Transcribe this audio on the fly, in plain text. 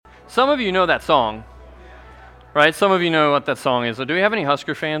Some of you know that song, right? Some of you know what that song is. So do we have any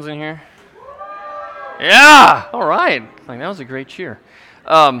Husker fans in here? Yeah! All right. Like, that was a great cheer.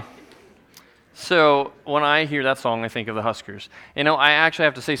 So when I hear that song, I think of the Huskers. You know, I actually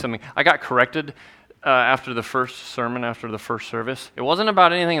have to say something. I got corrected after the first sermon, after the first service. It wasn't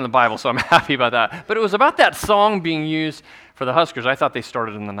about anything in the Bible, so I'm happy about that. But it was about that song being used for the Huskers. I thought they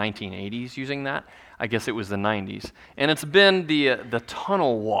started in the 1980s using that. I guess it was the 90s. And it's been the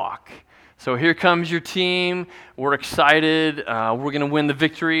tunnel walk. So here comes your team. We're excited. We're going to win the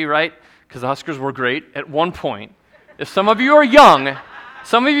victory, right? Because the Huskers were great at one point. If some of you are young,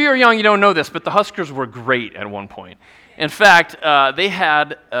 you don't know this, but the Huskers were great at one point. In fact, they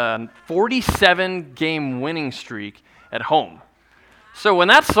had a 47-game winning streak at home. So when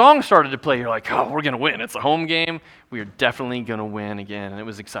that song started to play, you're like, oh, we're going to win. It's a home game. We are definitely going to win again, and it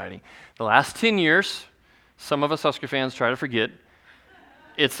was exciting. The last 10 years, some of us Husker fans try to forget.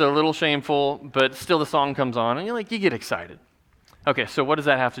 It's a little shameful, but still the song comes on, and you get excited. Okay, so what does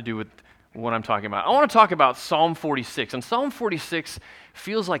that have to do with what I'm talking about? I want to talk about Psalm 46, and Psalm 46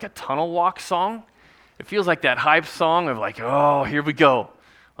 feels like a tunnel walk song. It feels like that hype song of like, oh, here we go.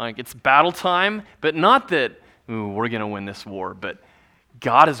 Like it's battle time, but not that, ooh, we're going to win this war, but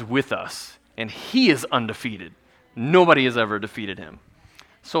God is with us, and He is undefeated. Nobody has ever defeated Him.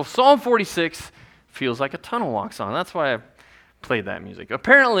 So Psalm 46 feels like a tunnel walk song. That's why I played that music.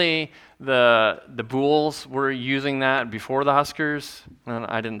 Apparently, the Bulls were using that before the Huskers. And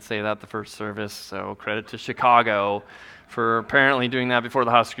I didn't say that the first service, so credit to Chicago for apparently doing that before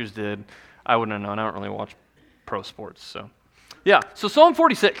the Huskers did. I wouldn't have known. I don't really watch pro sports. So Psalm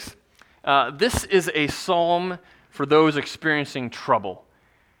 46. This is a psalm for those experiencing trouble.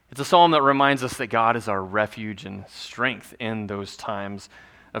 It's a psalm that reminds us that God is our refuge and strength in those times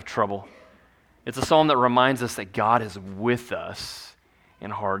of trouble. It's a psalm that reminds us that God is with us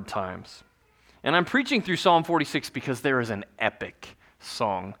in hard times. And I'm preaching through Psalm 46 because there is an epic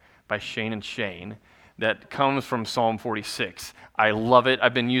song by Shane and Shane that comes from Psalm 46. I love it.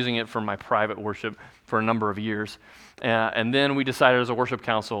 I've been using it for my private worship for a number of years. And then we decided as a worship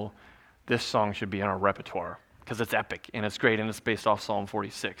council, this song should be in our repertoire because it's epic and it's great and it's based off Psalm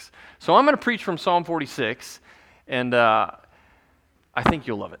 46. So I'm going to preach from Psalm 46, and I think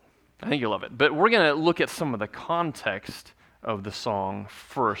you'll love it. But we're going to look at some of the context of the song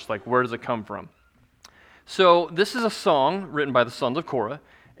first, like where does it come from? So this is a song written by the sons of Korah,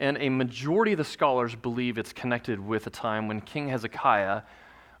 and a majority of the scholars believe it's connected with a time when King Hezekiah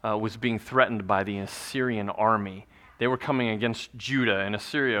was being threatened by the Assyrian army. They were coming against Judah, and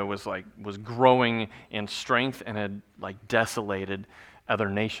Assyria was growing in strength and had desolated other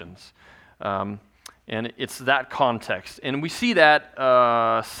nations. And it's that context. And we see that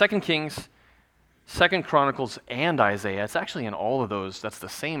 2 Kings, 2 Chronicles, and Isaiah. It's actually in all of those. That's the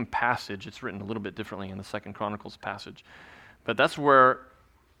same passage. It's written a little bit differently in the 2 Chronicles passage. But that's where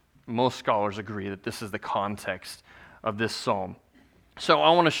most scholars agree that this is the context of this psalm. So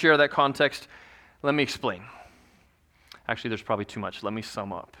I want to share that context. Let me explain. Actually, there's probably too much. Let me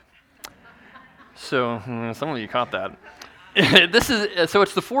sum up. So some of you caught that. It's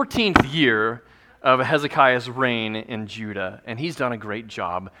the 14th year of Hezekiah's reign in Judah, and he's done a great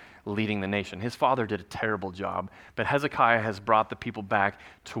job leading the nation. His father did a terrible job, but Hezekiah has brought the people back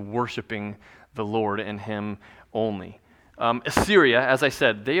to worshiping the Lord and Him only. Assyria, as I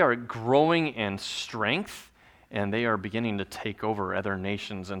said, they are growing in strength, and they are beginning to take over other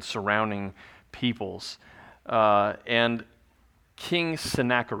nations and surrounding peoples. And King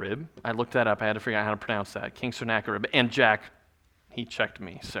Sennacherib, I looked that up, I had to figure out how to pronounce that. King Sennacherib, and Jack, he checked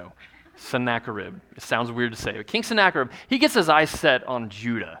me, so Sennacherib. It sounds weird to say, but King Sennacherib, he gets his eyes set on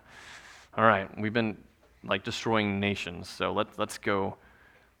Judah. All right, we've been destroying nations, so let's go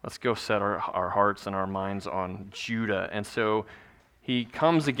set our hearts and our minds on Judah. And so he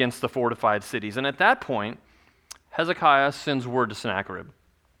comes against the fortified cities. And at that point, Hezekiah sends word to Sennacherib,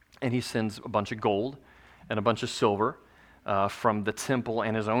 and he sends a bunch of gold and a bunch of silver from the temple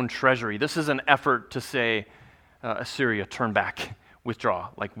and his own treasury. This is an effort to say, Assyria, turn back. Withdraw,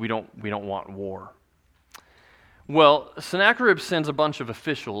 we don't want war. Well, Sennacherib sends a bunch of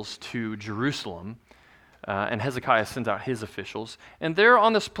officials to Jerusalem, and Hezekiah sends out his officials, and they're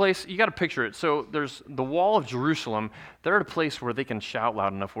on this place, you got to picture it, so there's the wall of Jerusalem, they're at a place where they can shout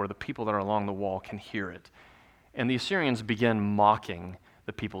loud enough where the people that are along the wall can hear it. And the Assyrians begin mocking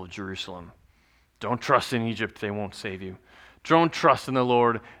the people of Jerusalem. Don't trust in Egypt, they won't save you. Don't trust in the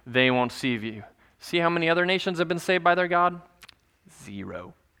Lord, they won't save you. See how many other nations have been saved by their God?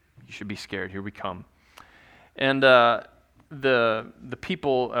 0. You should be scared. Here we come. And the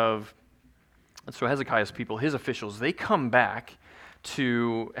people of, so Hezekiah's people, his officials, they come back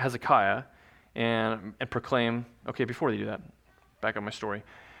to Hezekiah and proclaim, okay, before they do that, back up my story.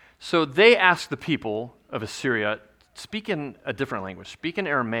 So they asked the people of Assyria, speak in a different language, speak in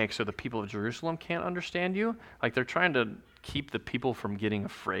Aramaic so the people of Jerusalem can't understand you. Like they're trying to keep the people from getting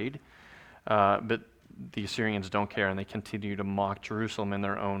afraid. But the Assyrians don't care, and they continue to mock Jerusalem in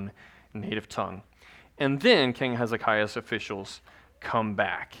their own native tongue. And then King Hezekiah's officials come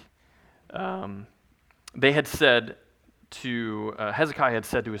back. They had said to, Hezekiah had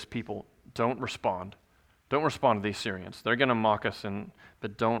said to his people, don't respond. Don't respond to the Assyrians. They're going to mock us,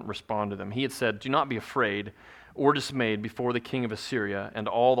 but don't respond to them. He had said, do not be afraid or dismayed before the king of Assyria and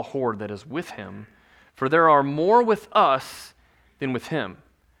all the horde that is with him, for there are more with us than with him.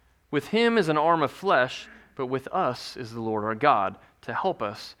 With him is an arm of flesh, but with us is the Lord our God to help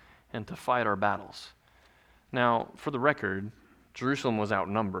us and to fight our battles. Now, for the record, Jerusalem was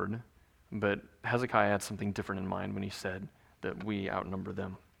outnumbered, but Hezekiah had something different in mind when he said that we outnumber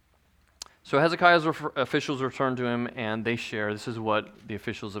them. So Hezekiah's officials returned to him, and they share. This is what the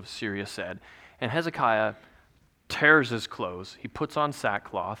officials of Syria said. And Hezekiah tears his clothes, he puts on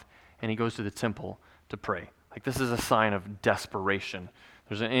sackcloth, and he goes to the temple to pray. Like this is a sign of desperation.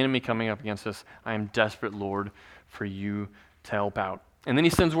 There's an enemy coming up against us. I am desperate, Lord, for you to help out. And then he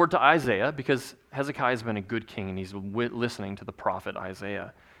sends word to Isaiah, because Hezekiah has been a good king, and he's listening to the prophet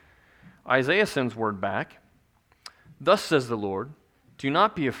Isaiah. Isaiah sends word back, thus says the Lord, do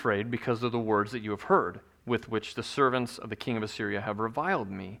not be afraid because of the words that you have heard, with which the servants of the king of Assyria have reviled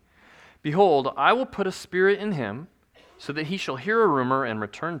me. Behold, I will put a spirit in him, so that he shall hear a rumor and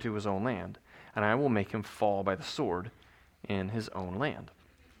return to his own land, and I will make him fall by the sword in his own land.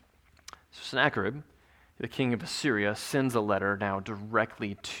 So Sennacherib, the king of Assyria, sends a letter now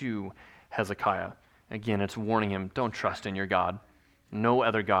directly to Hezekiah. Again, it's warning him, don't trust in your God. No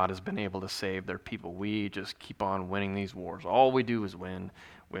other God has been able to save their people. We just keep on winning these wars. All we do is win,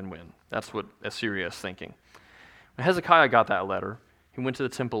 win, win. That's what Assyria is thinking. When Hezekiah got that letter, he went to the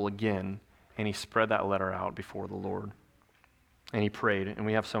temple again, and he spread that letter out before the Lord. And he prayed, and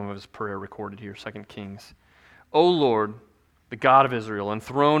we have some of his prayer recorded here, 2 Kings. O Lord, the God of Israel,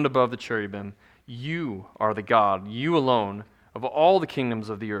 enthroned above the cherubim, you are the God, you alone, of all the kingdoms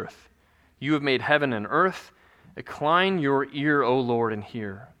of the earth. You have made heaven and earth. Incline your ear, O Lord, and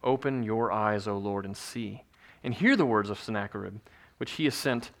hear. Open your eyes, O Lord, and see. And hear the words of Sennacherib, which he has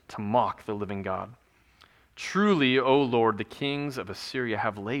sent to mock the living God. Truly, O Lord, the kings of Assyria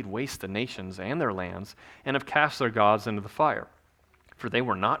have laid waste the nations and their lands, and have cast their gods into the fire. For they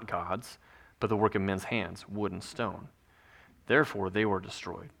were not gods, but the work of men's hands, wood and stone. Therefore they were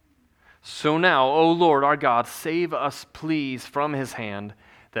destroyed. So now, O Lord our God, save us, please, from his hand,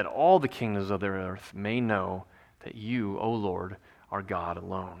 that all the kingdoms of the earth may know that you, O Lord, are God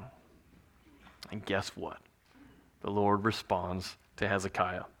alone. And guess what? The Lord responds to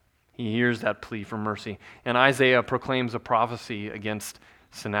Hezekiah. He hears that plea for mercy. And Isaiah proclaims a prophecy against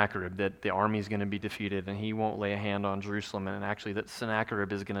Sennacherib, that the army is going to be defeated and he won't lay a hand on Jerusalem, and actually that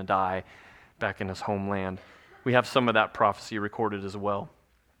Sennacherib is going to die back in his homeland. We have some of that prophecy recorded as well.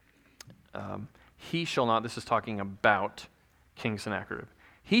 He shall not, this is talking about King Sennacherib,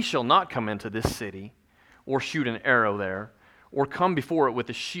 he shall not come into this city or shoot an arrow there, or come before it with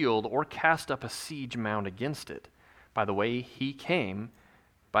a shield, or cast up a siege mound against it. By the way he came,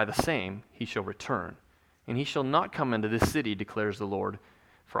 by the same he shall return. And he shall not come into this city, declares the Lord,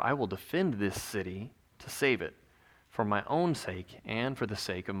 for I will defend this city to save it, for my own sake and for the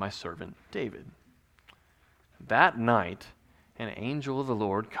sake of my servant David. That night, an angel of the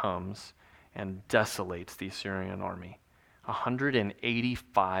Lord comes and desolates the Assyrian army.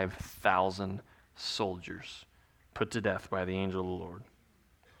 185,000 soldiers put to death by the angel of the Lord.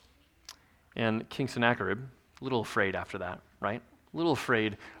 And King Sennacherib, a little afraid after that, right? A little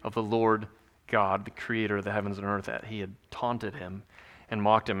afraid of the Lord God, the creator of the heavens and earth, that he had taunted him and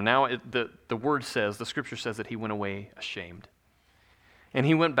mocked him. Now the word says, the scripture says that he went away ashamed. And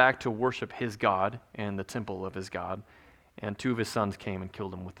he went back to worship his God and the temple of his God, and 2 of his sons came and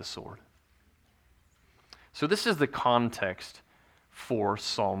killed him with the sword. So this is the context for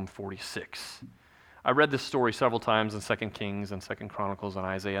Psalm 46. I read this story several times in 2 Kings and 2 Chronicles and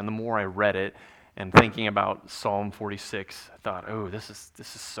Isaiah, and the more I read it and thinking about Psalm 46, I thought, oh, this is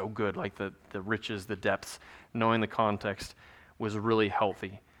so good. Like the riches, the depths, knowing the context was really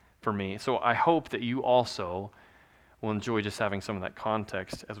healthy for me. So I hope that you also will enjoy just having some of that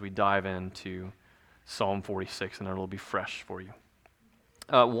context as we dive into Psalm 46, and it'll be fresh for you.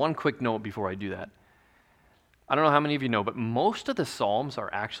 One quick note before I do that. I don't know how many of you know, but most of the Psalms are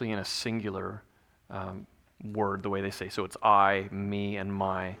actually in a singular word the way they say. So it's I, me, and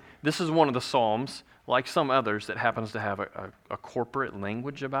my. This is one of the Psalms, like some others, that happens to have a corporate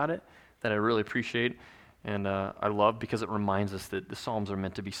language about it that I really appreciate and I love, because it reminds us that the Psalms are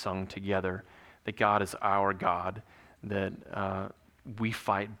meant to be sung together, that God is our God, that we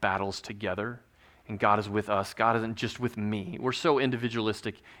fight battles together, and God is with us. God isn't just with me. We're so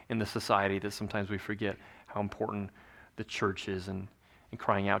individualistic in the society that sometimes we forget how important the church is and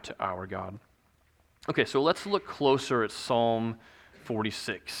crying out to our God. Okay, so let's look closer at Psalm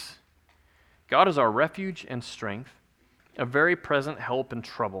 46. God is our refuge and strength, a very present help in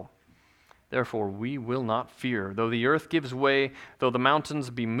trouble. Therefore we will not fear, though the earth gives way, though the mountains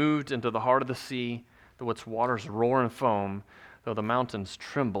be moved into the heart of the sea, though its waters roar and foam, though the mountains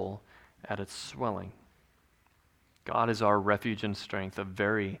tremble at its swelling. God is our refuge and strength, a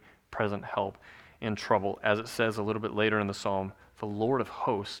very present help in trouble. As it says a little bit later in the psalm, the Lord of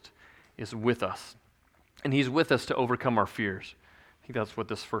hosts is with us. And he's with us to overcome our fears. I think that's what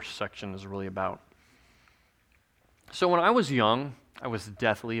this first section is really about. So when I was young, I was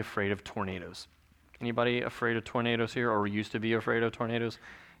deathly afraid of tornadoes. Anybody afraid of tornadoes here, or used to be afraid of tornadoes?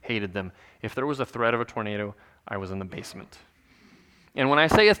 Hated them. If there was a threat of a tornado, I was in the basement. And when I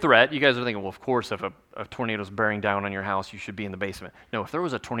say a threat, you guys are thinking, well, of course, if a tornado's bearing down on your house, you should be in the basement. No, if there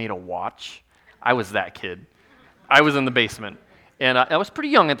was a tornado watch, I was that kid. I was in the basement. And I was pretty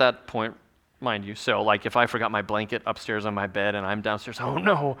young at that point, mind you. So, like, if I forgot my blanket upstairs on my bed and I'm downstairs, oh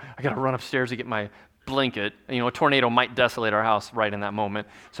no, I got to run upstairs to get my blanket. You know, a tornado might desolate our house right in that moment.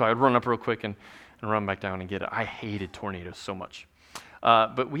 So I would run up real quick and run back down and get it. I hated tornadoes so much.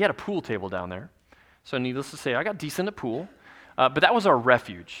 But we had a pool table down there. So needless to say, I got decent at pool. But that was our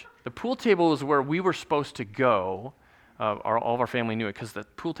refuge. The pool table was where we were supposed to go. All of our family knew it because the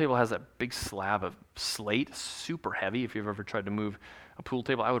pool table has that big slab of slate, super heavy. If you've ever tried to move a pool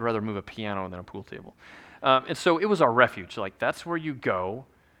table, I would rather move a piano than a pool table. And so it was our refuge. Like, that's where you go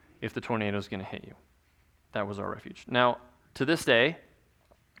if the tornado is going to hit you. That was our refuge. Now, to this day,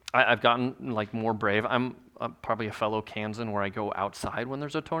 I've gotten like more brave. I'm probably a fellow Kansan where I go outside when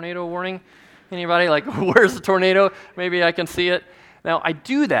there's a tornado warning. Anybody like, where's the tornado? Maybe I can see it. Now, I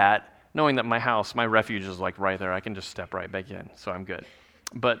do that knowing that my house, my refuge is like right there. I can just step right back in, so I'm good.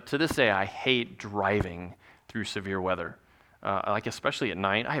 But to this day, I hate driving through severe weather. Like especially at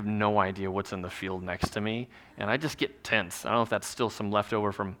night, I have no idea what's in the field next to me, and I just get tense. I don't know if that's still some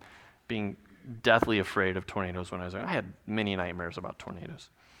leftover from being deathly afraid of tornadoes when I was young. I had many nightmares about tornadoes.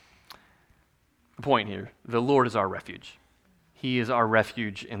 The point here, the Lord is our refuge. He is our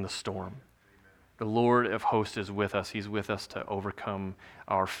refuge in the storm. The Lord of hosts is with us. He's with us to overcome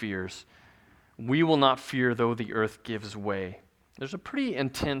our fears. We will not fear though the earth gives way. There's a pretty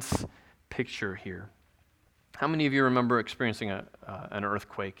intense picture here. How many of you remember experiencing an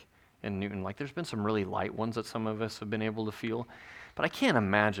earthquake in Newton? Like, there's been some really light ones that some of us have been able to feel, but I can't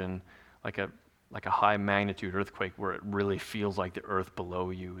imagine like a high magnitude earthquake where it really feels like the earth below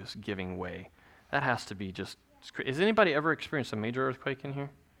you is giving way. That has to be just. Has anybody ever experienced a major earthquake in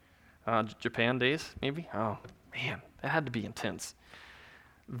here? Japan days, maybe? Oh, man, that had to be intense.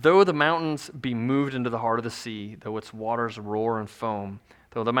 Though the mountains be moved into the heart of the sea, though its waters roar and foam,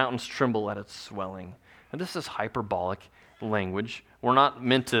 though the mountains tremble at its swelling. And this is hyperbolic language. We're not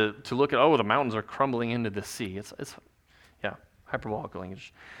meant to look at, oh, the mountains are crumbling into the sea. It's hyperbolic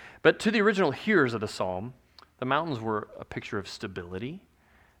language. But to the original hearers of the psalm, the mountains were a picture of stability.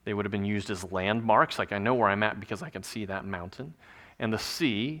 They would have been used as landmarks, like I know where I'm at because I can see that mountain. And the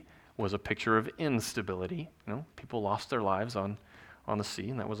sea was a picture of instability. You know, people lost their lives on the sea,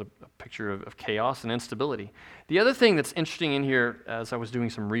 and that was a picture of chaos and instability. The other thing that's interesting in here, as I was doing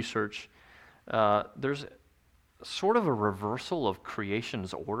some research, there's sort of a reversal of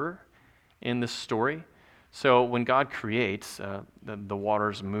creation's order in this story. So when God creates, the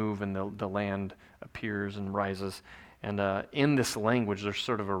waters move and the land appears and rises. And in this language, there's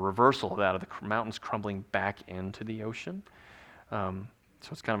sort of a reversal of that, of the mountains crumbling back into the ocean. So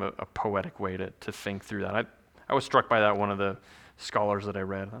it's kind of a poetic way to think through that. I was struck by that, one of the scholars that I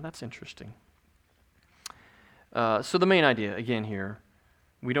read. Oh, that's interesting. So the main idea, again here,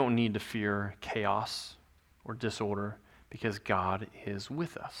 we don't need to fear chaos or disorder because God is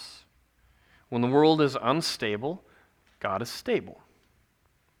with us. When the world is unstable, God is stable.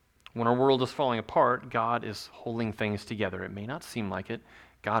 When our world is falling apart, God is holding things together. It may not seem like it.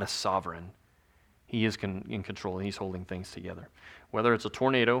 God is sovereign. He is in control. He's holding things together. Whether it's a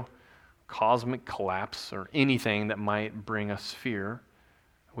tornado, cosmic collapse, or anything that might bring us fear,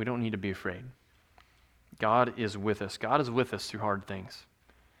 we don't need to be afraid. God is with us. God is with us through hard things.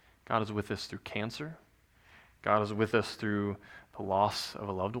 God is with us through cancer. God is with us through the loss of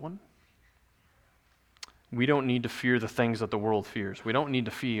a loved one. We don't need to fear the things that the world fears. We don't need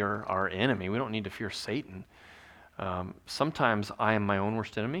to fear our enemy. We don't need to fear Satan. Sometimes I am my own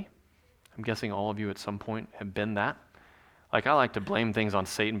worst enemy. I'm guessing all of you at some point have been that. Like, I like to blame things on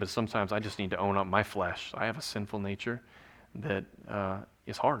Satan, but sometimes I just need to own up my flesh. I have a sinful nature that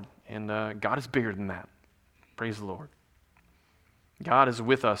is hard, and God is bigger than that. Praise the Lord. God is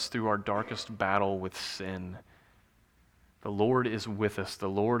with us through our darkest battle with sin. The Lord is with us. The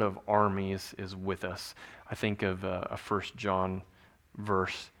Lord of armies is with us. I think of a 1 John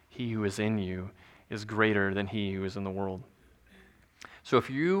verse, he who is in you is greater than he who is in the world. So if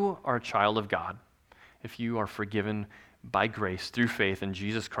you are a child of God, if you are forgiven by grace through faith in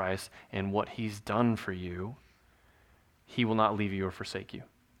Jesus Christ and what he's done for you, he will not leave you or forsake you.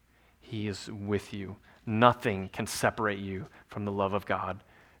 He is with you. Nothing can separate you from the love of God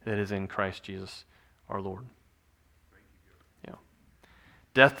that is in Christ Jesus our Lord. Yeah.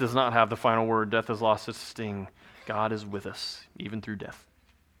 Death does not have the final word. Death has lost its sting. God is with us, even through death.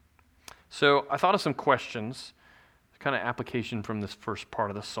 So I thought of some questions, kind of application from this first part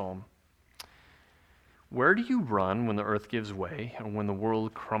of the psalm. Where do you run when the earth gives way and when the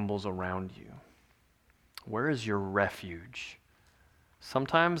world crumbles around you? Where is your refuge?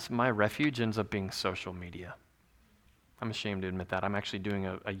 Sometimes my refuge ends up being social media. I'm ashamed to admit that. I'm actually doing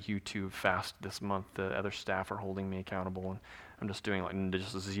a YouTube fast this month. The other staff are holding me accountable, and I'm just doing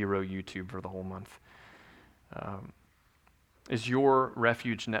just zero YouTube for the whole month. Is your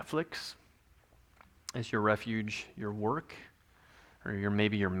refuge Netflix? Is your refuge your work? Or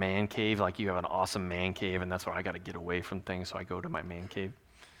maybe your man cave, like you have an awesome man cave, and that's where I got to get away from things, so I go to my man cave.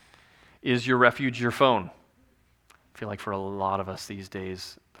 Is your refuge your phone? I feel like for a lot of us these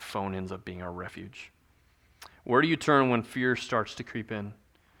days, the phone ends up being our refuge. Where do you turn when fear starts to creep in?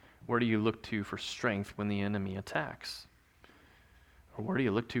 Where do you look to for strength when the enemy attacks? Or where do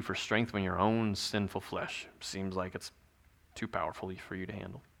you look to for strength when your own sinful flesh seems like it's too powerful for you to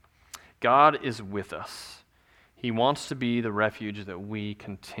handle? God is with us. He wants to be the refuge that we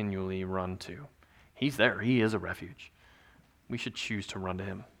continually run to. He's there. He is a refuge. We should choose to run to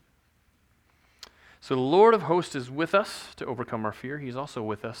him. So the Lord of hosts is with us to overcome our fear. He's also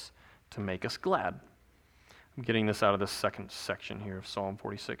with us to make us glad. I'm getting this out of the second section here of Psalm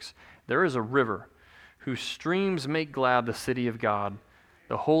 46. There is a river whose streams make glad the city of God,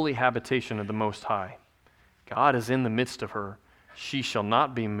 the holy habitation of the Most High. God is in the midst of her. She shall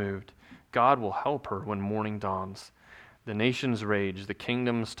not be moved. God will help her when morning dawns. The nations rage, the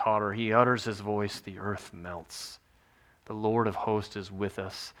kingdoms totter. He utters his voice, the earth melts. The Lord of hosts is with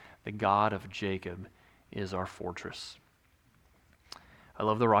us. The God of Jacob is our fortress. I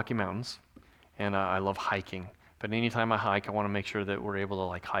love the Rocky Mountains, and I love hiking. But anytime I hike, I want to make sure that we're able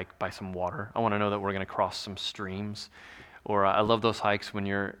to hike by some water. I want to know that we're going to cross some streams. Or I love those hikes when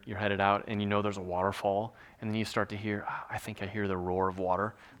you're headed out and you know there's a waterfall, and then you start to hear, I think I hear the roar of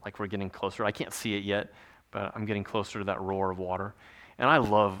water, like we're getting closer. I can't see it yet, but I'm getting closer to that roar of water. And I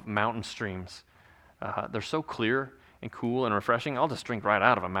love mountain streams. They're so clear and cool and refreshing. I'll just drink right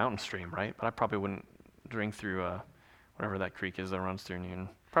out of a mountain stream, right? But I probably wouldn't drink through whatever that creek is that runs through Newton.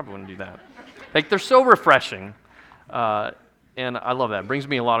 Probably wouldn't do that. They're so refreshing. And I love that. It brings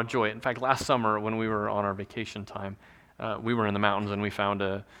me a lot of joy. In fact, last summer when we were on our vacation time, we were in the mountains and we found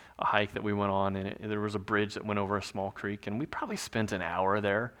a hike that we went on, and there was a bridge that went over a small creek, and we probably spent an hour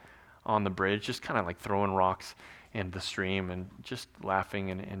there on the bridge, just kind of throwing rocks into the stream and just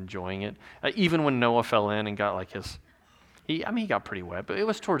laughing and enjoying it. Even when Noah fell in and got he got pretty wet, but it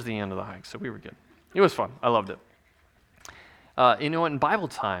was towards the end of the hike, so we were good. It was fun. I loved it. In Bible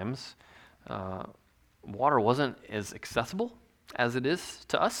times, water wasn't as accessible as it is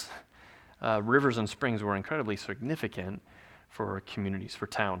to us. Rivers and springs were incredibly significant for communities, for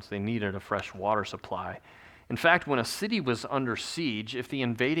towns. They needed a fresh water supply. In fact, when a city was under siege, if the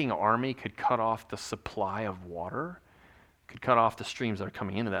invading army could cut off the supply of water, could cut off the streams that are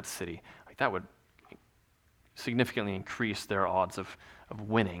coming into that city, that would significantly increase their odds of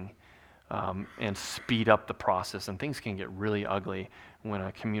winning and speed up the process. And things can get really ugly when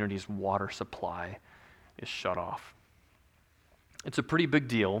a community's water supply is shut off. It's a pretty big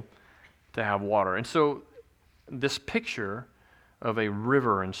deal to have water. And so this picture of a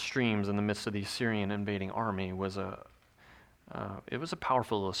river and streams in the midst of the Assyrian invading army was a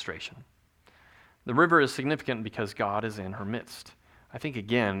powerful illustration. The river is significant because God is in her midst. I think,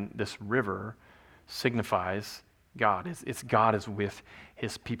 again, this river signifies God. It's God is with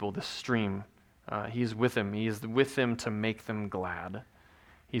his people, this stream. He's with them. He is with them to make them glad.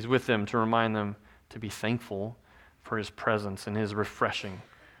 He's with them to remind them to be thankful for his presence and his refreshing.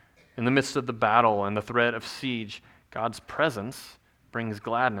 In the midst of the battle and the threat of siege, God's presence brings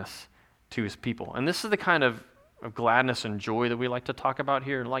gladness. to his people. And this is the kind of gladness and joy that we like to talk about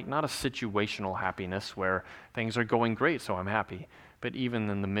here, like not a situational happiness where things are going great, so I'm happy. But even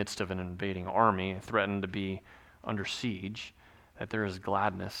in the midst of an invading army threatened to be under siege, that there is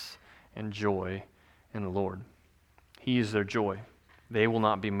gladness and joy in the Lord. He is their joy. They will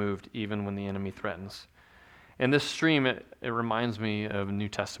not be moved even when the enemy threatens. And this stream, it reminds me of the New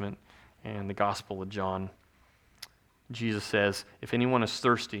Testament and the Gospel of John. Jesus says, "If anyone is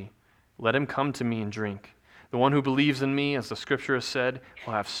thirsty, let him come to me and drink. The one who believes in me, as the scripture has said,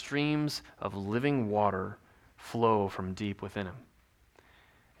 will have streams of living water flow from deep within him."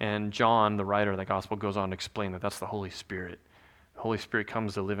 And John, the writer of the gospel, goes on to explain that that's the Holy Spirit. The Holy Spirit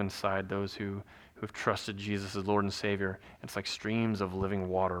comes to live inside those who have trusted Jesus as Lord and Savior. It's like streams of living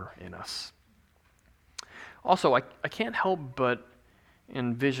water in us. Also, I can't help but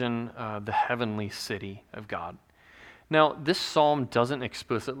envision the heavenly city of God. Now, this psalm doesn't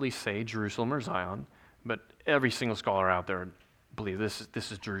explicitly say Jerusalem or Zion, but every single scholar out there believes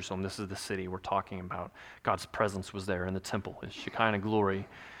this is Jerusalem, this is the city we're talking about. God's presence was there in the temple. His Shekinah glory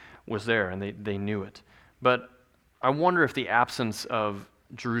was there, and they knew it. But I wonder if the absence of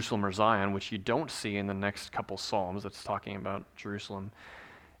Jerusalem or Zion, which you don't see in the next couple psalms that's talking about Jerusalem,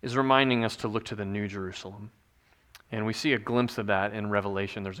 is reminding us to look to the New Jerusalem. And we see a glimpse of that in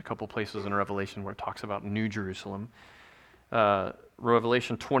Revelation. There's a couple places in Revelation where it talks about New Jerusalem.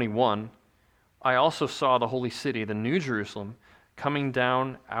 Revelation 21, "I also saw the holy city, the New Jerusalem, coming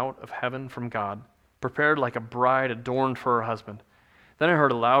down out of heaven from God, prepared like a bride adorned for her husband. Then I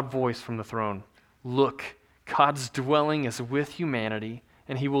heard a loud voice from the throne. 'Look, God's dwelling is with humanity,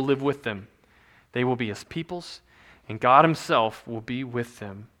 and he will live with them. They will be his peoples, and God himself will be with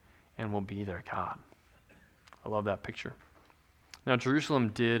them and will be their God.'" I love that picture. Now, Jerusalem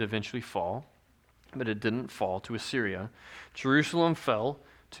did eventually fall, but it didn't fall to Assyria. Jerusalem fell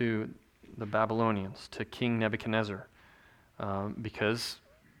to the Babylonians, to King Nebuchadnezzar, because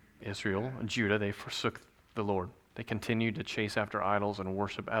Israel and Judah, they forsook the Lord. They continued to chase after idols and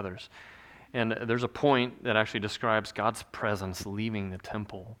worship others. And there's a point that actually describes God's presence leaving the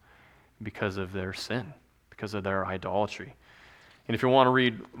temple because of their sin, because of their idolatry. And if you want to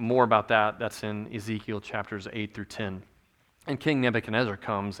read more about that, that's in Ezekiel chapters 8 through 10. And King Nebuchadnezzar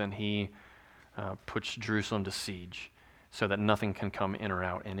comes and he puts Jerusalem to siege so that nothing can come in or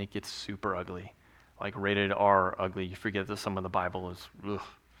out, and it gets super ugly, like rated R ugly. You forget that some of the Bible is, ugh.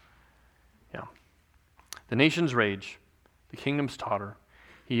 Yeah. The nations rage, the kingdoms totter.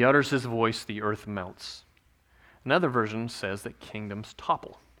 He utters his voice, the earth melts. Another version says that kingdoms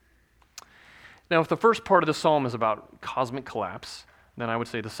topple. Now, if the first part of the psalm is about cosmic collapse, then I would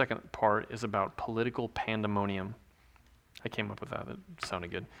say the second part is about political pandemonium. I came up with that. It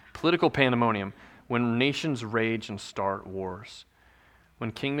sounded good. Political pandemonium, when nations rage and start wars.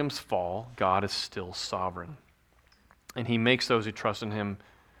 When kingdoms fall, God is still sovereign. And he makes those who trust in him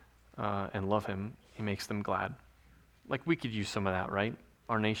and love him, he makes them glad. Like, we could use some of that, right?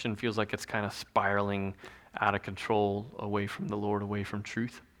 Our nation feels like it's kind of spiraling out of control, away from the Lord, away from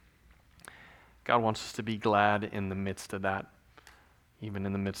truth. God wants us to be glad in the midst of that, even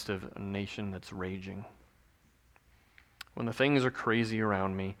in the midst of a nation that's raging. When the things are crazy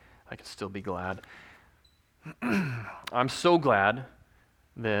around me, I can still be glad. I'm so glad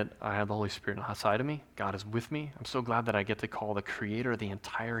that I have the Holy Spirit inside of me. God is with me. I'm so glad that I get to call the creator of the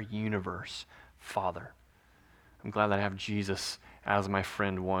entire universe Father. I'm glad that I have Jesus as my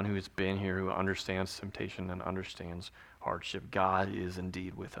friend, one who has been here, who understands temptation and understands hardship. God is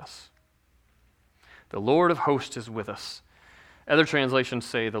indeed with us. The Lord of hosts is with us. Other translations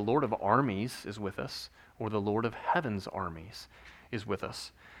say the Lord of armies is with us, or the Lord of heaven's armies is with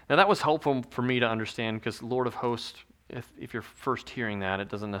us. Now that was helpful for me to understand, because Lord of hosts, if you're first hearing that, it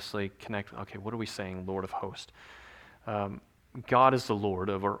doesn't necessarily connect. Okay, what are we saying, Lord of hosts? God is the Lord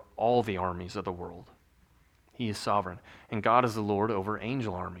over all the armies of the world. He is sovereign. And God is the Lord over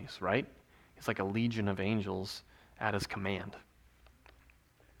angel armies, right? It's like a legion of angels at his command.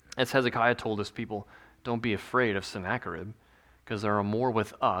 As Hezekiah told his people, don't be afraid of Sennacherib, because there are more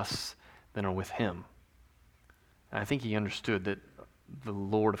with us than are with him. And I think he understood that the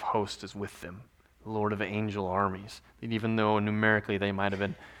Lord of hosts is with them, the Lord of angel armies. And even though numerically they might have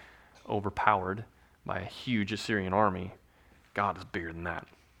been overpowered by a huge Assyrian army, God is bigger than that.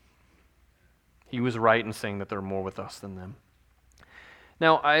 He was right in saying that there are more with us than them.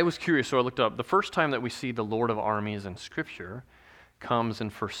 Now, I was curious, so I looked up. The first time that we see the Lord of armies in Scripture comes in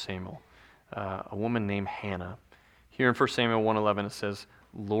 1 Samuel. A woman named Hannah. Here in 1 Samuel 1:11 it says,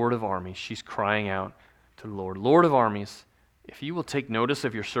 Lord of armies. She's crying out to the Lord. Lord of armies, if you will take notice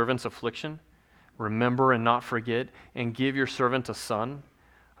of your servant's affliction, remember and not forget, and give your servant a son,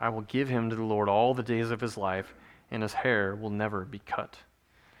 I will give him to the Lord all the days of his life, and his hair will never be cut.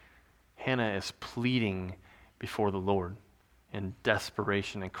 Hannah is pleading before the Lord in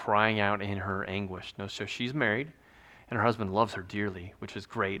desperation and crying out in her anguish. No, so she's married, and her husband loves her dearly, which is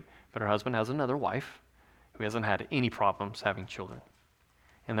great, but her husband has another wife who hasn't had any problems having children.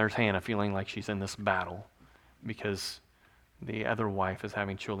 And there's Hannah feeling like she's in this battle because the other wife is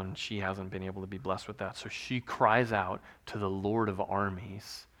having children and she hasn't been able to be blessed with that. So she cries out to the Lord of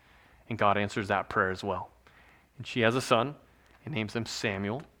armies, and God answers that prayer as well. And she has a son and names him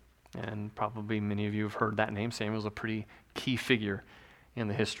Samuel. And probably many of you have heard that name. Samuel's a pretty key figure in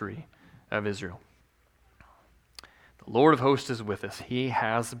the history of Israel. The Lord of hosts is with us. He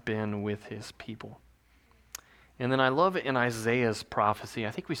has been with his people. And then I love in Isaiah's prophecy,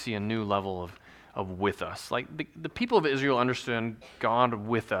 I think we see a new level of with us. Like the people of Israel understood God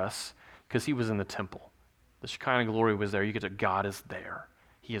with us because he was in the temple. The Shekinah glory was there. You get to God is there.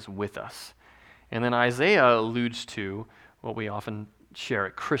 He is with us. And then Isaiah alludes to what we often share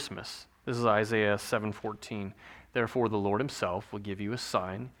at Christmas. This is Isaiah 7:14. Therefore the Lord himself will give you a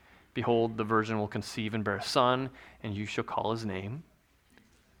sign. Behold, the virgin will conceive and bear a son, and you shall call his name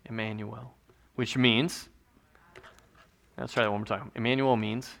Emmanuel, which means, let's try that one more time. Emmanuel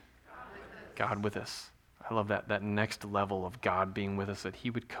means God with us. I love that next level of God being with us, that he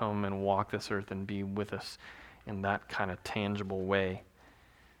would come and walk this earth and be with us in that kind of tangible way.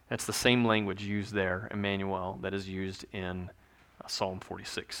 That's the same language used there, Emmanuel, that is used in Psalm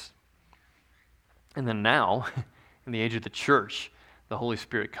 46. And then now, in the age of the church, the Holy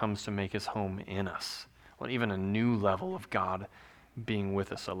Spirit comes to make his home in us. Well, even a new level of God being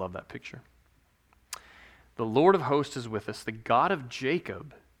with us. I love that picture. The Lord of hosts is with us. The God of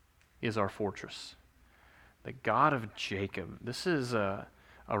Jacob is our fortress. The God of Jacob. This is a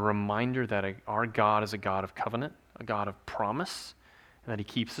reminder that our God is a God of covenant, a God of promise, and that he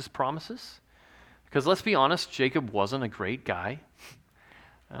keeps his promises. Because let's be honest, Jacob wasn't a great guy.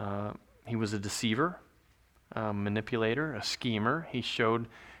 He was a deceiver, a manipulator, a schemer. He showed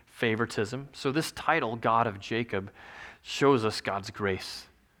favoritism. So this title, God of Jacob, shows us God's grace.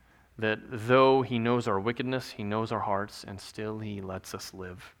 That though he knows our wickedness, he knows our hearts, and still he lets us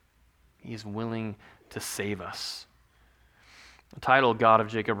live. He's willing to save us. The title, God of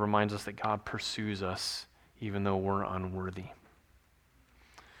Jacob, reminds us that God pursues us even though we're unworthy.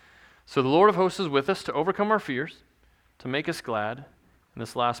 So the Lord of hosts is with us to overcome our fears, to make us glad, and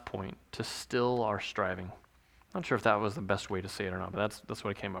this last point, to still our striving. Not sure if that was the best way to say it or not, but that's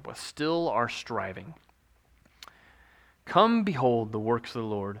what I came up with. Still our striving. Come behold the works of the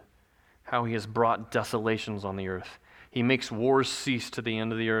Lord, how he has brought desolations on the earth. He makes wars cease to the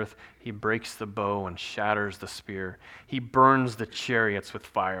end of the earth. He breaks the bow and shatters the spear. He burns the chariots with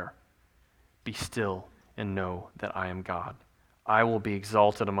fire. Be still and know that I am God. I will be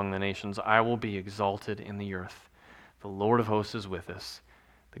exalted among the nations. I will be exalted in the earth. The Lord of hosts is with us.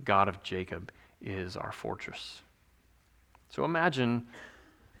 The God of Jacob is our fortress. So imagine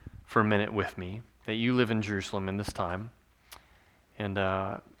for a minute with me that you live in Jerusalem in this time,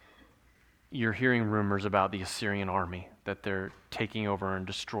 and you're hearing rumors about the Assyrian army, that they're taking over and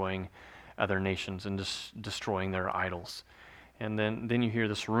destroying other nations and destroying their idols. And then you hear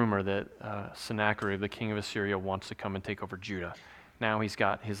this rumor that Sennacherib, the king of Assyria, wants to come and take over Judah. Now he's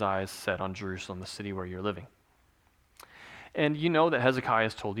got his eyes set on Jerusalem, the city where you're living. And you know that Hezekiah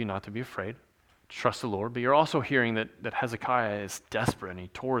has told you not to be afraid, trust the Lord, but you're also hearing that Hezekiah is desperate, and he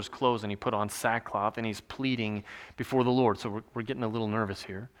tore his clothes and he put on sackcloth and he's pleading before the Lord. So we're getting a little nervous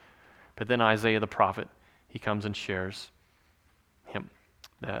here. But then Isaiah the prophet, he comes and shares him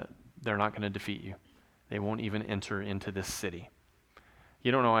that they're not going to defeat you. They won't even enter into this city.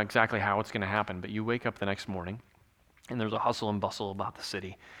 You don't know exactly how it's going to happen, but you wake up the next morning and there's a hustle and bustle about the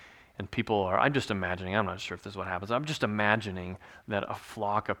city. And people are, I'm just imagining, I'm not sure if this is what happens, I'm just imagining that a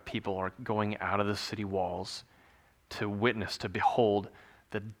flock of people are going out of the city walls to witness, to behold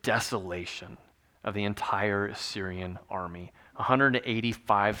the desolation of the entire Assyrian army.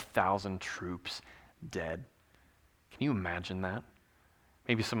 185,000 troops dead. Can you imagine that?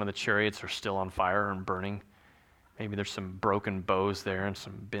 Maybe some of the chariots are still on fire and burning. Maybe there's some broken bows there and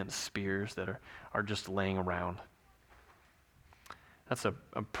some bent spears that are just laying around. That's a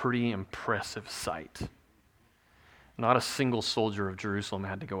pretty impressive sight. Not a single soldier of Jerusalem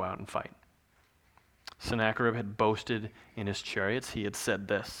had to go out and fight. Sennacherib had boasted in his chariots. He had said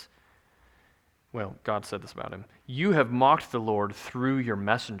this. Well, God said this about him. You have mocked the Lord through your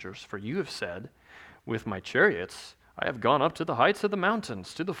messengers, for you have said, with my chariots, I have gone up to the heights of the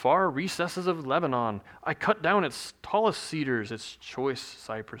mountains, to the far recesses of Lebanon. I cut down its tallest cedars, its choice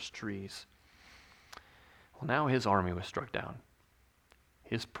cypress trees. Well, now his army was struck down.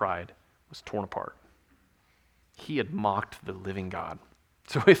 his pride was torn apart. He had mocked the living God.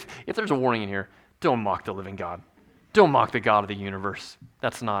 So if there's a warning in here, don't mock the living God. Don't mock the God of the universe.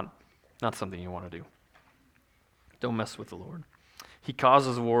 That's not something you want to do. Don't mess with the Lord. He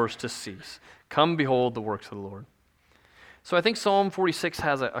causes wars to cease. Come behold the works of the Lord. So I think Psalm 46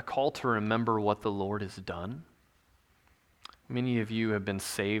 has a call to remember what the Lord has done. Many of you have been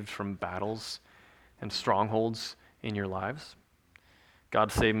saved from battles and strongholds in your lives.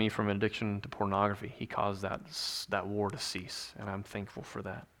 God saved me from addiction to pornography. He caused that war to cease, and I'm thankful for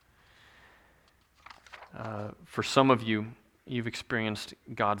that. For some of you, you've experienced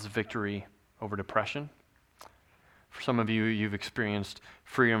God's victory over depression. For some of you, you've experienced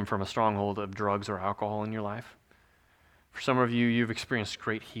freedom from a stronghold of drugs or alcohol in your life. For some of you, you've experienced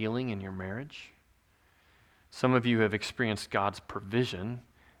great healing in your marriage. Some of you have experienced God's provision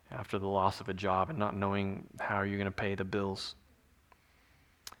after the loss of a job and not knowing how you're going to pay the bills.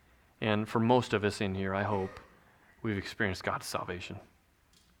 And for most of us in here, I hope, we've experienced God's salvation,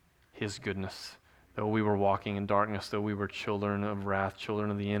 his goodness. Though we were walking in darkness, though we were children of wrath, children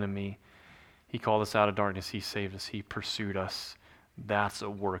of the enemy, he called us out of darkness, he saved us, he pursued us. That's a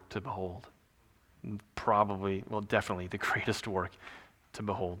work to behold. Probably, well, definitely the greatest work to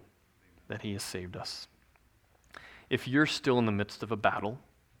behold, that he has saved us. If you're still in the midst of a battle,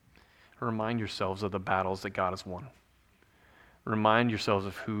 remind yourselves of the battles that God has won. Remind yourselves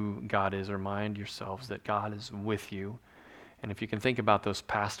of who God is. Remind yourselves that God is with you. And if you can think about those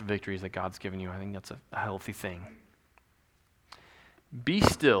past victories that God's given you, I think that's a healthy thing. Be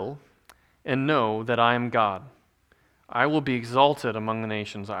still and know that I am God. I will be exalted among the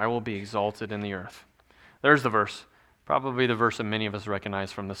nations. I will be exalted in the earth. There's the verse. Probably the verse that many of us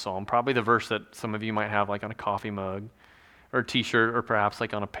recognize from the psalm. Probably the verse that some of you might have like on a coffee mug or a t-shirt or perhaps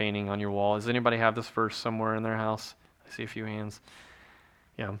like on a painting on your wall. Does anybody have this verse somewhere in their house? I see a few hands.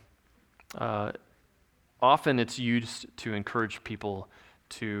 Yeah. Often it's used to encourage people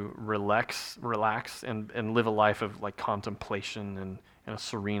to relax and live a life of like contemplation and a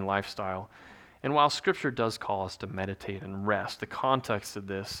serene lifestyle. And while Scripture does call us to meditate and rest, the context of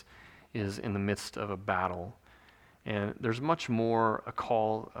this is in the midst of a battle. And there's much more a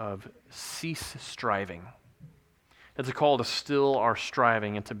call of cease striving. It's a call to still our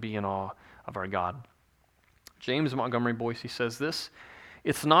striving and to be in awe of our God. James Montgomery Boyce says this: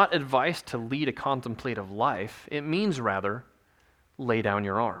 it's not advice to lead a contemplative life. It means rather, lay down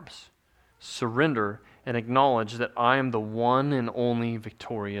your arms, surrender, and acknowledge that I am the one and only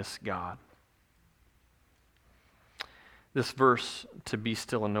victorious God. This verse, to be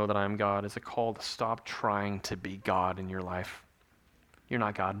still and know that I am God, is a call to stop trying to be God in your life. You're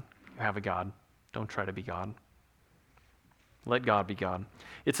not God. You have a God. Don't try to be God. Let God be God.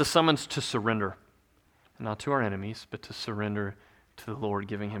 It's a summons to surrender, not to our enemies, but to surrender to the Lord,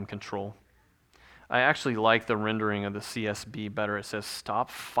 giving him control. I actually like the rendering of the CSB better. It says, stop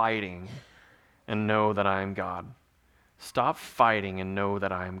fighting and know that I am God. Stop fighting and know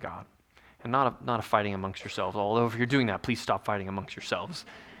that I am God. And not a fighting amongst yourselves, although if you're doing that, please stop fighting amongst yourselves.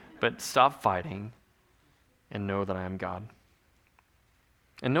 But stop fighting and know that I am God.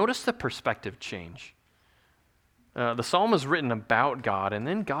 And notice the perspective change. The psalm is written about God, and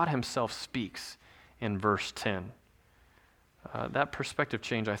then God himself speaks in verse 10. That perspective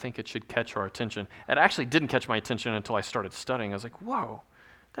change, I think it should catch our attention. It actually didn't catch my attention until I started studying. I was like, whoa,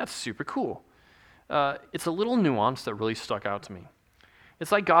 that's super cool. It's a little nuance that really stuck out to me.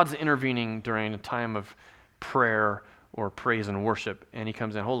 It's like God's intervening during a time of prayer or praise and worship, and he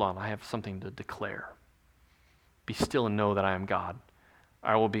comes in, hold on, I have something to declare. Be still and know that I am God.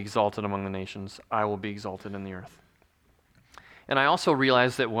 I will be exalted among the nations. I will be exalted in the earth. And I also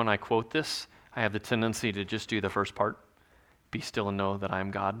realize that when I quote this, I have the tendency to just do the first part, be still and know that I am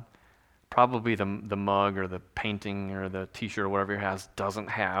God. Probably the mug or the painting or the t-shirt or whatever it has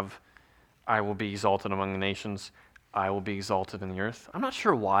doesn't have, I will be exalted among the nations. I will be exalted in the earth. I'm not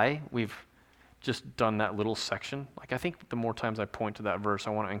sure why we've just done that little section. Like, I think the more times I point to that verse, I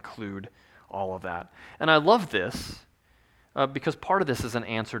want to include all of that. And I love this because part of this is an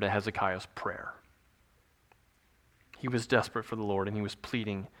answer to Hezekiah's prayer. He was desperate for the Lord, and he was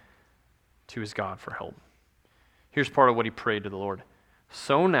pleading to his God for help. Here's part of what he prayed to the Lord.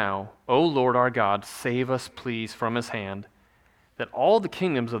 So now, O Lord our God, save us, please, from his hand, that all the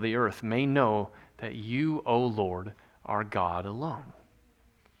kingdoms of the earth may know that you, O Lord, are God alone.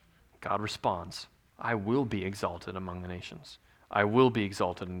 God responds, I will be exalted among the nations. I will be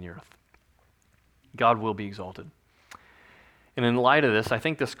exalted in the earth. God will be exalted. And in light of this, I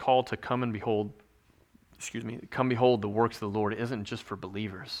think this call to come behold the works of the Lord isn't just for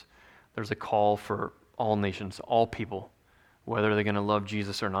believers. There's a call for all nations, all people, whether they're going to love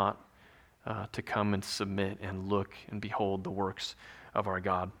Jesus or not, to come and submit and look and behold the works of our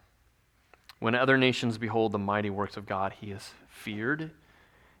God. When other nations behold the mighty works of God, he is feared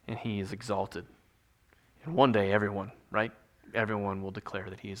and he is exalted. And one day everyone, right? Everyone will declare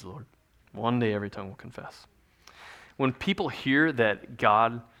that he is Lord. One day every tongue will confess. When people hear that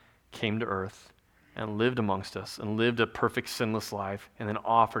God came to earth and lived amongst us and lived a perfect sinless life and then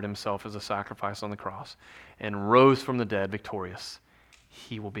offered himself as a sacrifice on the cross and rose from the dead victorious,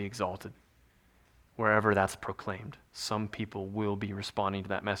 he will be exalted. Wherever that's proclaimed, some people will be responding to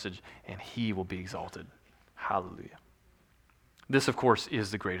that message and he will be exalted. Hallelujah. This, of course, is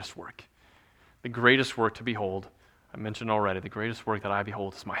the greatest work. The greatest work to behold, I mentioned already, the greatest work that I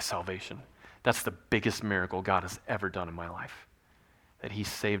behold is my salvation. That's the biggest miracle God has ever done in my life, that he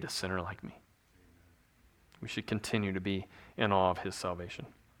saved a sinner like me. We should continue to be in awe of his salvation.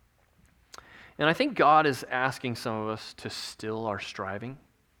 And I think God is asking some of us to still our striving.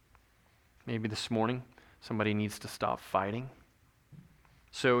 Maybe this morning, somebody needs to stop fighting.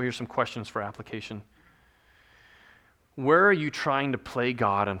 So here's some questions for application. Where are you trying to play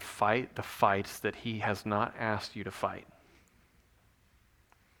God and fight the fights that he has not asked you to fight?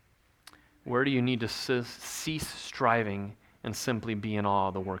 Where do you need to cease striving and simply be in awe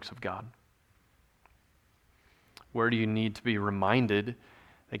of the works of God? Where do you need to be reminded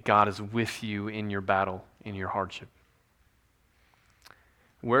that God is with you in your battle, in your hardship?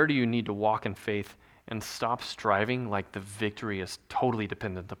 Where do you need to walk in faith and stop striving like the victory is totally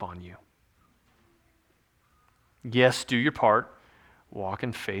dependent upon you? Yes, do your part. Walk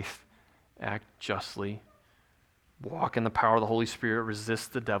in faith. Act justly. Walk in the power of the Holy Spirit.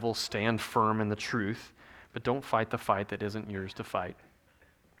 Resist the devil. Stand firm in the truth. But don't fight the fight that isn't yours to fight.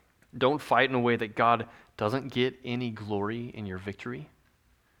 Don't fight in a way that God doesn't get any glory in your victory.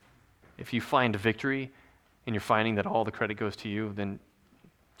 If you find victory and you're finding that all the credit goes to you, then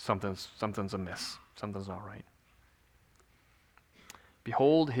something's amiss. Something's not right.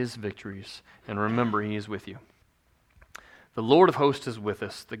 Behold his victories, and remember he is with you. The Lord of hosts is with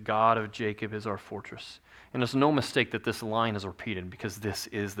us. The God of Jacob is our fortress. And it's no mistake that this line is repeated, because this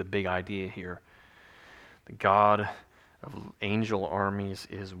is the big idea here. The God of angel armies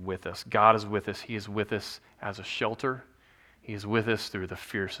is with us. God is with us. He is with us as a shelter. He is with us through the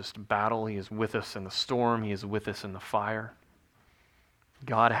fiercest battle. He is with us in the storm. He is with us in the fire.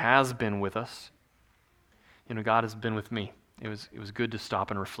 God has been with us. You know, God has been with me. It was good to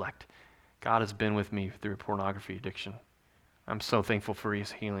stop and reflect. God has been with me through pornography addiction. I'm so thankful for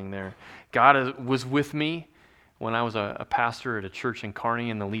his healing there. God was with me when I was a pastor at a church in Kearney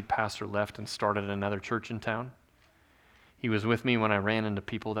and the lead pastor left and started another church in town. He was with me when I ran into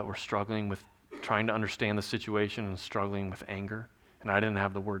people that were struggling with trying to understand the situation and struggling with anger, and I didn't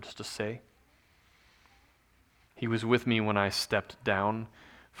have the words to say. He was with me when I stepped down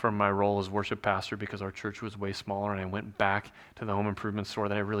from my role as worship pastor because our church was way smaller and I went back to the home improvement store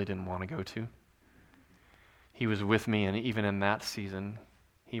that I really didn't want to go to. He was with me, and even in that season,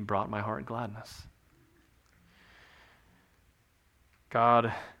 he brought my heart gladness.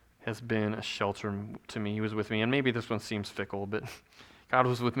 God has been a shelter to me. He was with me, and maybe this one seems fickle, but God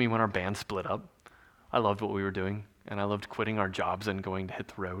was with me when our band split up. I loved what we were doing, and I loved quitting our jobs and going to hit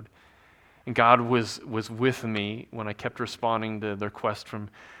the road. And God was with me when I kept responding to the request from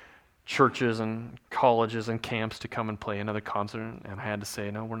churches and colleges and camps to come and play another concert, and I had to say,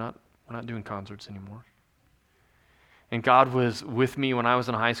 no, we're not doing concerts anymore. And God was with me when I was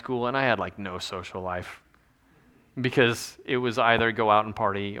in high school, and I had like no social life because it was either go out and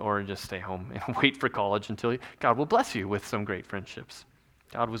party or just stay home and wait for college until God will bless you with some great friendships.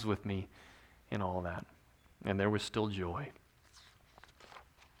 God was with me in all that, and there was still joy.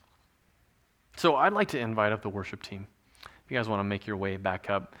 So I'd like to invite up the worship team. If you guys want to make your way back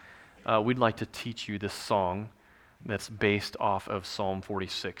up, we'd like to teach you this song that's based off of Psalm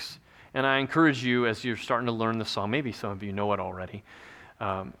 46. And I encourage you, as you're starting to learn the song, maybe some of you know it already,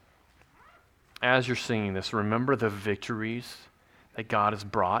 as you're singing this, remember the victories that God has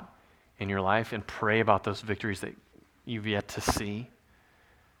brought in your life and pray about those victories that you've yet to see.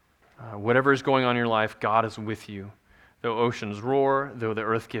 Whatever is going on in your life, God is with you. Though oceans roar, though the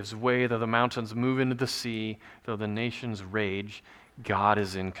earth gives way, though the mountains move into the sea, though the nations rage, God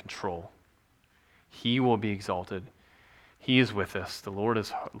is in control. He will be exalted. He is with us. The Lord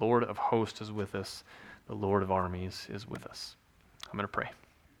of hosts is with us. The Lord of armies is with us. I'm going to pray.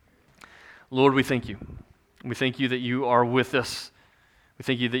 Lord, we thank you. We thank you that you are with us. We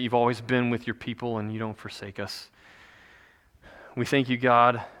thank you that you've always been with your people and you don't forsake us. We thank you,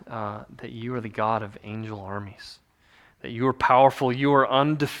 God, that you are the God of angel armies, that you are powerful, you are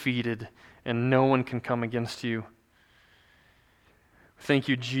undefeated, and no one can come against you. Thank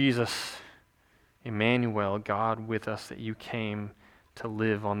you, Jesus, Emmanuel, God with us, that you came to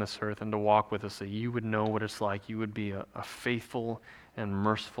live on this earth and to walk with us, that you would know what it's like. You would be a faithful and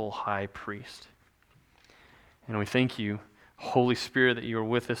merciful high priest. And we thank you, Holy Spirit, that you are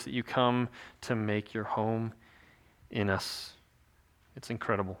with us, that you come to make your home in us. It's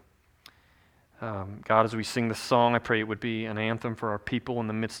incredible. God, as we sing this song, I pray it would be an anthem for our people in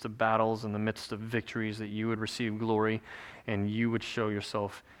the midst of battles, in the midst of victories, that you would receive glory and you would show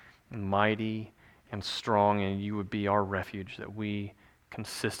yourself mighty and strong, and you would be our refuge that we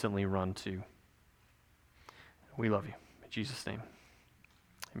consistently run to. We love you. In Jesus' name,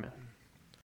 amen.